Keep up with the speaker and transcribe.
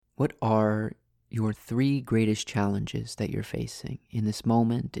What are your three greatest challenges that you're facing in this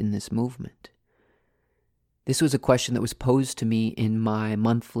moment, in this movement? This was a question that was posed to me in my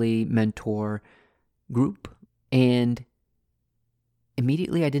monthly mentor group, and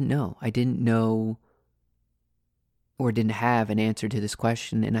immediately I didn't know. I didn't know or didn't have an answer to this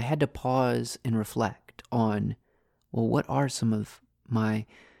question, and I had to pause and reflect on, well, what are some of my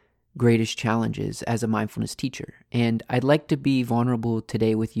greatest challenges as a mindfulness teacher? And I'd like to be vulnerable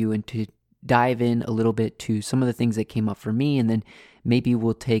today with you and to dive in a little bit to some of the things that came up for me, and then maybe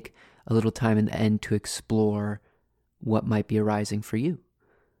we'll take a little time in the end to explore what might be arising for you.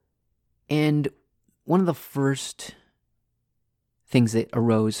 And one of the first things that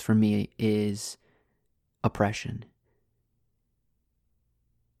arose for me is oppression.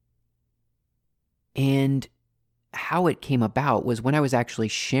 And how it came about was when I was actually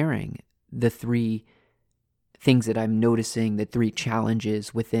sharing the three things that I'm noticing, the three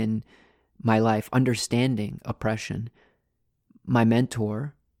challenges within my life, understanding oppression. My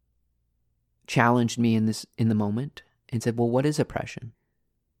mentor challenged me in the moment and said, well, what is oppression?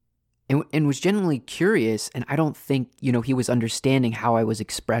 And was genuinely curious, and I don't think, he was understanding how I was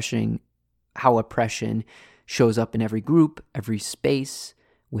expressing how oppression shows up in every group, every space,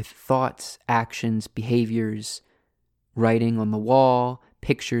 with thoughts, actions, behaviors, writing on the wall,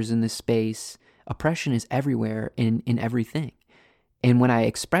 pictures in the space. Oppression is everywhere in everything. And when I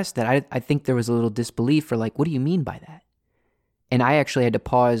expressed that, I think there was a little disbelief for what do you mean by that? And I actually had to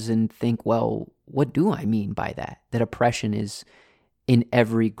pause and think, well, what do I mean by that? That oppression is in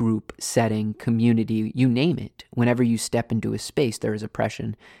every group, setting, community, you name it. Whenever you step into a space, there is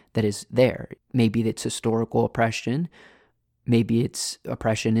oppression that is there. Maybe it's historical oppression. Maybe it's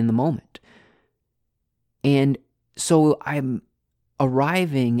oppression in the moment. And so I'm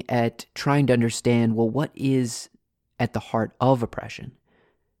arriving at trying to understand, well, what is at the heart of oppression?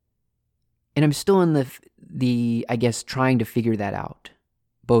 And I'm still in the I guess, trying to figure that out,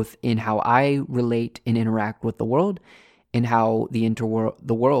 both in how I relate and interact with the world and how the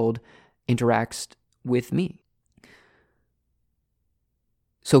world interacts with me.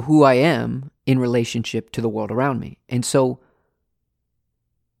 So who I am in relationship to the world around me. And so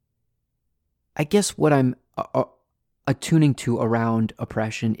I guess what I'm attuning to around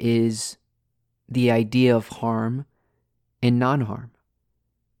oppression is the idea of harm and non-harm.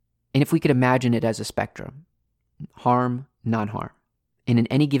 And if we could imagine it as a spectrum, harm, non-harm. And in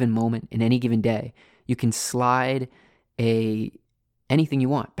any given moment, in any given day, you can slide anything you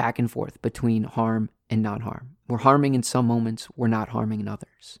want back and forth between harm and non-harm. We're harming in some moments, we're not harming in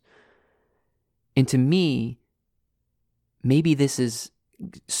others. And to me, maybe this is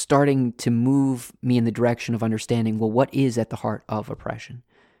starting to move me in the direction of understanding, well, what is at the heart of oppression?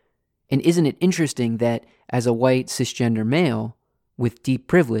 And isn't it interesting that as a white cisgender male with deep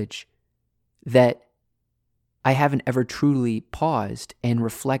privilege, that I haven't ever truly paused and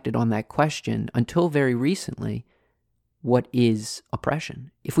reflected on that question until very recently. What is oppression?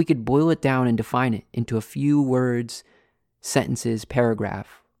 If we could boil it down and define it into a few words, sentences,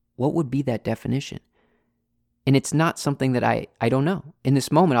 paragraph, what would be that definition? And it's not something that I don't know. In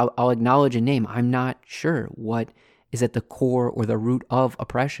this moment, I'll acknowledge a name. I'm not sure what is at the core or the root of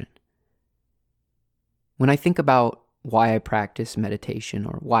oppression. When I think about why I practice meditation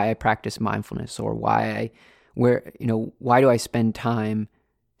or why I practice mindfulness or why do I spend time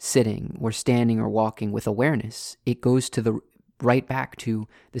sitting or standing or walking with awareness, it goes to right back to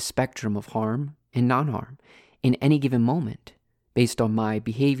the spectrum of harm and non-harm in any given moment. Based on my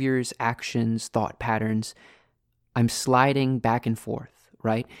behaviors, actions, thought patterns, I'm sliding back and forth,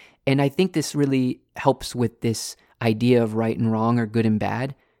 right? And I think this really helps with this idea of right and wrong or good and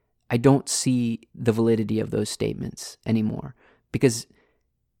bad. I don't see the validity of those statements anymore because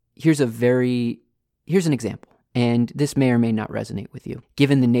here's an example. And this may or may not resonate with you.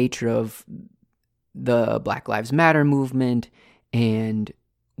 Given the nature of the Black Lives Matter movement and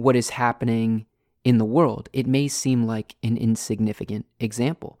what is happening in the world, it may seem like an insignificant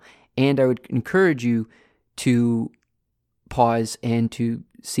example. And I would encourage you to pause and to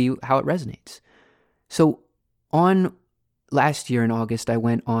see how it resonates. So last year in August, I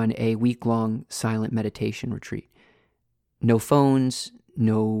went on a week-long silent meditation retreat. No phones,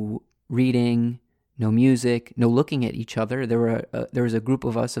 no reading, no music, no looking at each other. There was a group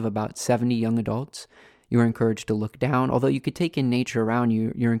of us of about 70 young adults. You were encouraged to look down. Although you could take in nature around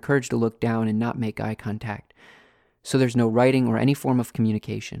you, you're encouraged to look down and not make eye contact. So there's no writing or any form of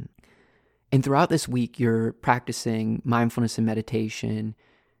communication. And throughout this week, you're practicing mindfulness and meditation,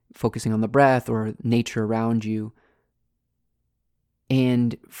 focusing on the breath or nature around you.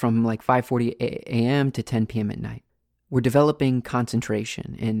 And from 5:40 a.m. to 10 p.m. at night. we're developing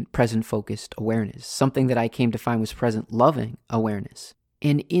concentration and present-focused awareness, something that I came to find was present-loving awareness.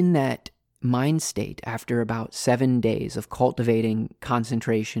 And in that mind state, after about 7 days of cultivating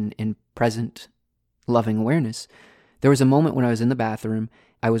concentration and present-loving awareness, there was a moment when I was in the bathroom,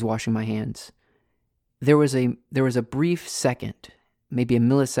 I was washing my hands. There was a brief second, maybe a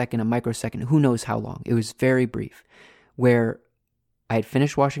millisecond, a microsecond, who knows how long. It was very brief, where I had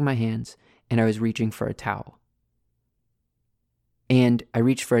finished washing my hands and I was reaching for a towel. And I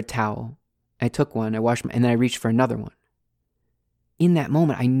reached for a towel. I took one, and then I reached for another one. In that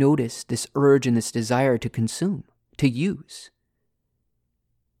moment, I noticed this urge and this desire to consume, to use.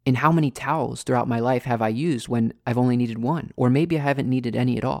 And how many towels throughout my life have I used when I've only needed one? Or maybe I haven't needed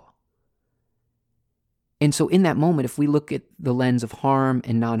any at all. And so in that moment, if we look at the lens of harm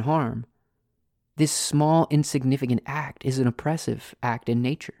and non-harm, this small, insignificant act is an oppressive act in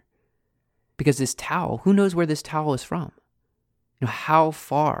nature. Because this towel, who knows where this towel is from? How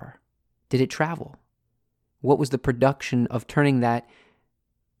far did it travel? What was the production of turning that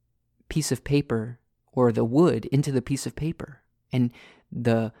piece of paper or the wood into the piece of paper? And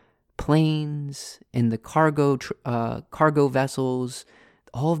the planes and the cargo vessels,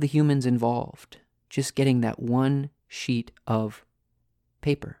 all of the humans involved, just getting that one sheet of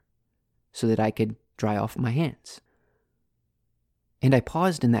paper so that I could dry off my hands. And I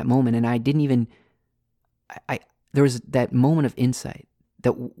paused in that moment, and I didn't even... there was that moment of insight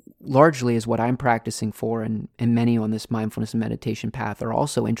that largely is what I'm practicing for, and many on this mindfulness and meditation path are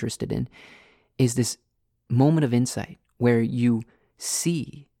also interested in, is this moment of insight where you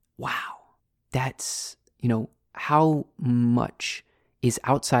see, wow, that's, how much is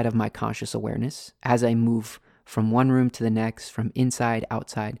outside of my conscious awareness as I move from one room to the next, from inside,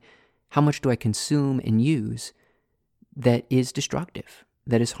 outside. How much do I consume and use that is destructive,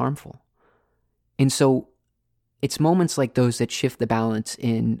 that is harmful? And so it's moments like those that shift the balance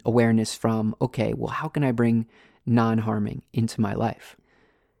in awareness from, okay, well, how can I bring non-harming into my life?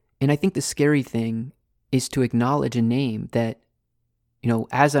 And I think the scary thing is to acknowledge and name that,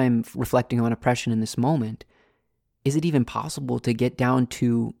 as I'm reflecting on oppression in this moment, is it even possible to get down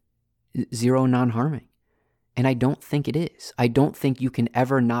to zero non-harming? And I don't think it is. I don't think you can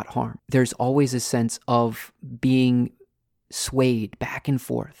ever not harm. There's always a sense of being swayed back and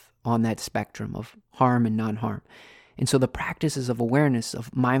forth on that spectrum of harm and non-harm. And so the practices of awareness,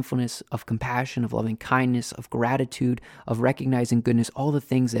 of mindfulness, of compassion, of loving kindness, of gratitude, of recognizing goodness, all the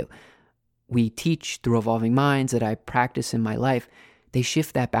things that we teach through Evolving Minds, that I practice in my life, they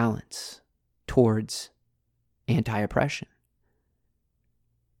shift that balance towards anti-oppression.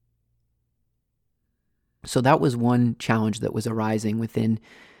 So that was one challenge that was arising within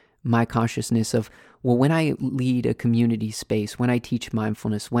my consciousness of, well, when I lead a community space, when I teach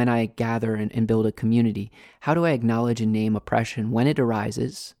mindfulness, when I gather and build a community, how do I acknowledge and name oppression when it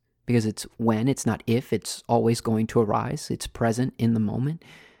arises? Because it's when, it's not if, it's always going to arise. It's present in the moment.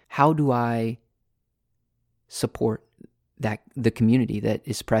 How do I support the community that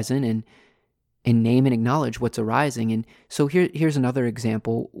is present and name and acknowledge what's arising? And so here's another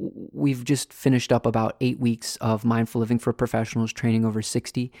example. We've just finished up about 8 weeks of mindful living for professionals, training over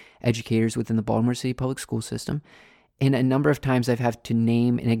 60 educators within the Baltimore City Public School System. And a number of times I've had to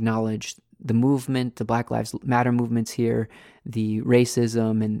name and acknowledge the movement, the Black Lives Matter movements here, the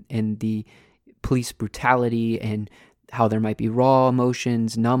racism and the police brutality, and how there might be raw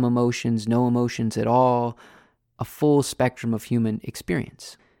emotions, numb emotions, no emotions at all, a full spectrum of human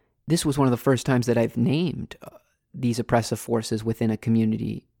experience. This was one of the first times that I've named these oppressive forces within a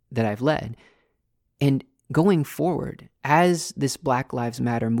community that I've led. And going forward, as this Black Lives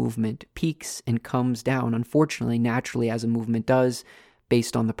Matter movement peaks and comes down, unfortunately, naturally, as a movement does,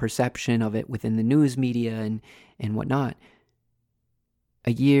 based on the perception of it within the news media and whatnot,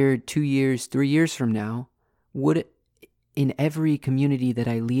 a year, 2 years, 3 years from now, in every community that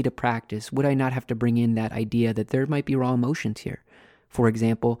I lead a practice, would I not have to bring in that idea that there might be raw emotions here? For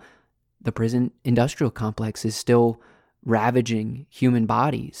example, the prison industrial complex is still ravaging human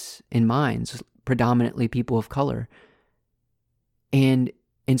bodies and minds, predominantly people of color. And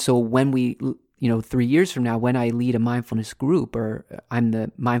so when we, 3 years from now, when I lead a mindfulness group or I'm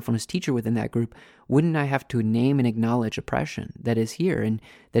the mindfulness teacher within that group, wouldn't I have to name and acknowledge oppression that is here and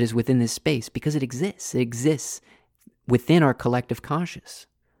that is within this space? Because it exists. It exists within our collective conscious.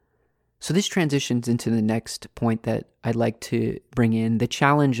 So this transitions into the next point that I'd like to bring in, the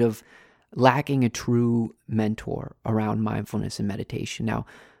challenge of lacking a true mentor around mindfulness and meditation. Now,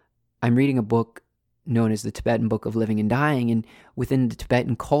 I'm reading a book known as the Tibetan Book of Living and Dying, and within the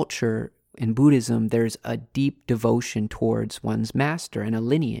Tibetan culture, in Buddhism, there's a deep devotion towards one's master and a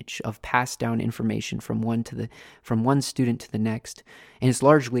lineage of passed down information from one student to the next. And it's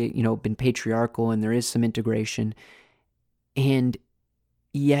largely, been patriarchal, and there is some integration. And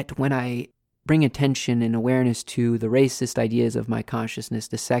yet when I bring attention and awareness to the racist ideas of my consciousness,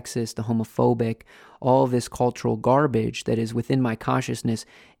 the sexist, the homophobic, all this cultural garbage that is within my consciousness,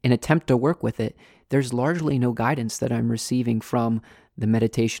 and attempt to work with it, there's largely no guidance that I'm receiving from the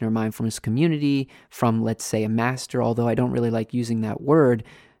meditation or mindfulness community, from, let's say, a master, although I don't really like using that word.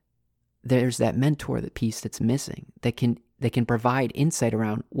 There's that mentor, the piece that's missing, that can provide insight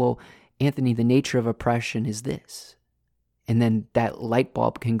around, well, Anthony, the nature of oppression is this. And then that light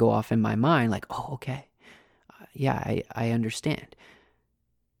bulb can go off in my mind like, oh, okay, yeah, I understand.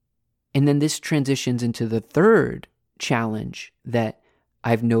 And then this transitions into the third challenge that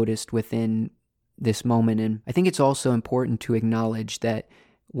I've noticed within this moment. And I think it's also important to acknowledge that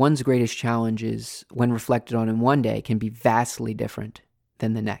one's greatest challenges, when reflected on in one day, can be vastly different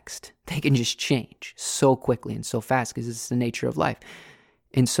than the next. They can just change so quickly and so fast because it's the nature of life.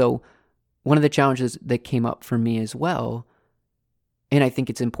 And so one of the challenges that came up for me as well, and I think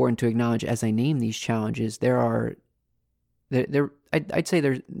it's important to acknowledge as I name these challenges, I'd say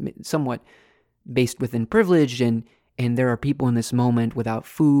they're somewhat based within privilege, and there are people in this moment without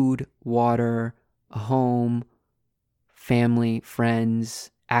food, water, a home, family,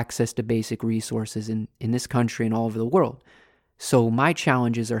 friends, access to basic resources in this country and all over the world. So my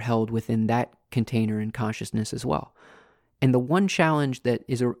challenges are held within that container and consciousness as well. And the one challenge that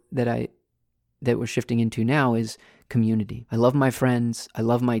we're shifting into now is community. I love my friends, I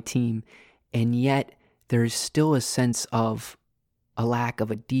love my team, and yet there's still a sense of a lack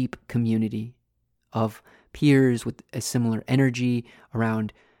of a deep community of peers with a similar energy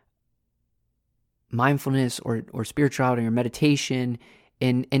around mindfulness or spirituality or meditation,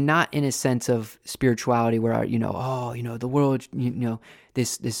 and not in a sense of spirituality where the world,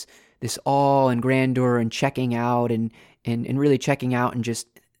 this awe and grandeur and checking out and really checking out, and just,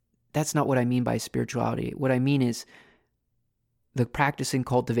 that's not what I mean by spirituality. What I mean is the practice and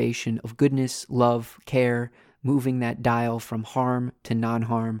cultivation of goodness, love, care, moving that dial from harm to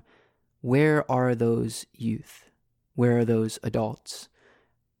non-harm. Where are those youth? Where are those adults?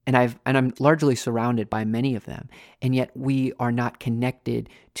 And I'm largely surrounded by many of them, and yet we are not connected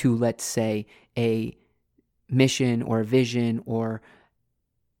to, let's say, a mission or a vision,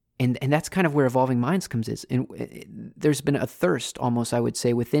 and that's kind of where Evolving Minds comes in. And there's been a thirst, almost, I would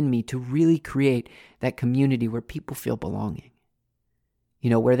say, within me to really create that community where people feel belonging.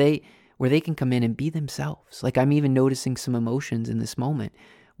 Where they can come in and be themselves. Like, I'm even noticing some emotions in this moment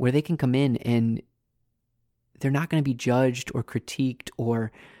where they can come in and they're not going to be judged or critiqued,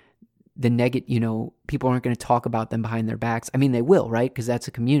 or the negative, people aren't going to talk about them behind their backs. I mean, they will, right? Because that's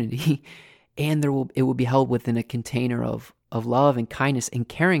a community. And it will be held within a container of love and kindness and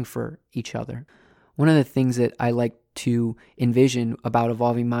caring for each other. One of the things that I like to envision about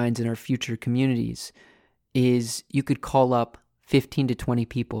Evolving Minds in our future communities is you could call up 15 to 20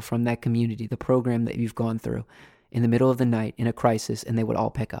 people from that community, the program that you've gone through, in the middle of the night in a crisis, and they would all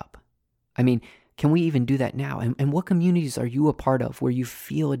pick up. I mean, can we even do that now? And what communities are you a part of where you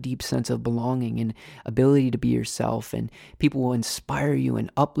feel a deep sense of belonging and ability to be yourself, and people will inspire you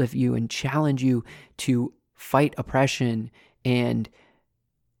and uplift you and challenge you to fight oppression and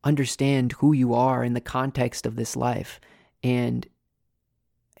understand who you are in the context of this life? And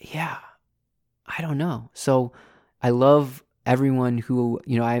yeah, I don't know. So I love everyone who,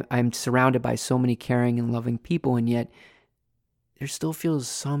 I'm surrounded by so many caring and loving people, and yet there still feels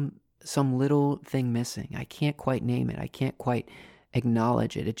some little thing missing. I can't quite name it. I can't quite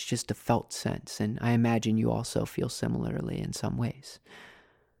acknowledge it. It's just a felt sense, and I imagine you also feel similarly in some ways.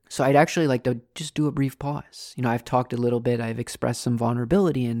 So I'd actually like to just do a brief pause. I've talked a little bit, I've expressed some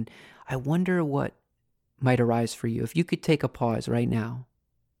vulnerability, and I wonder what might arise for you. If you could take a pause right now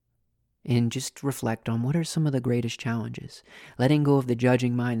and just reflect on what are some of the greatest challenges. Letting go of the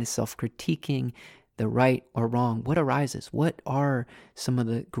judging mind, the self-critiquing, the right or wrong. What arises? What are some of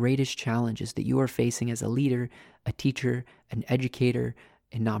the greatest challenges that you are facing as a leader, a teacher, an educator,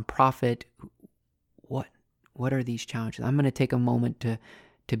 a nonprofit? What are these challenges? I'm going to take a moment to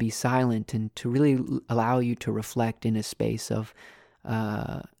be silent and to really allow you to reflect in a space of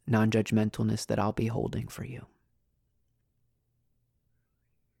non-judgmentalness that I'll be holding for you.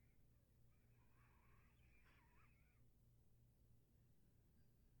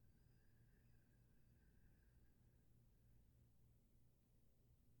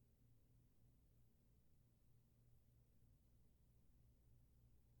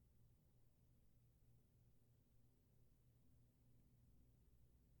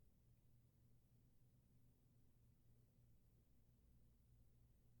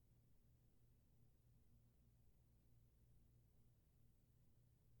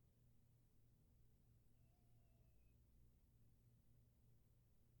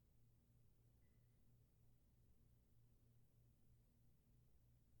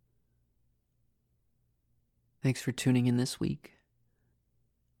 Thanks for tuning in this week.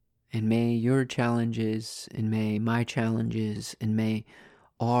 And may your challenges, and may my challenges, and may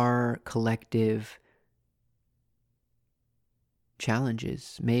our collective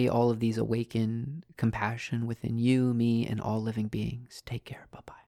challenges, may all of these awaken compassion within you, me, and all living beings. Take care. Bye-bye.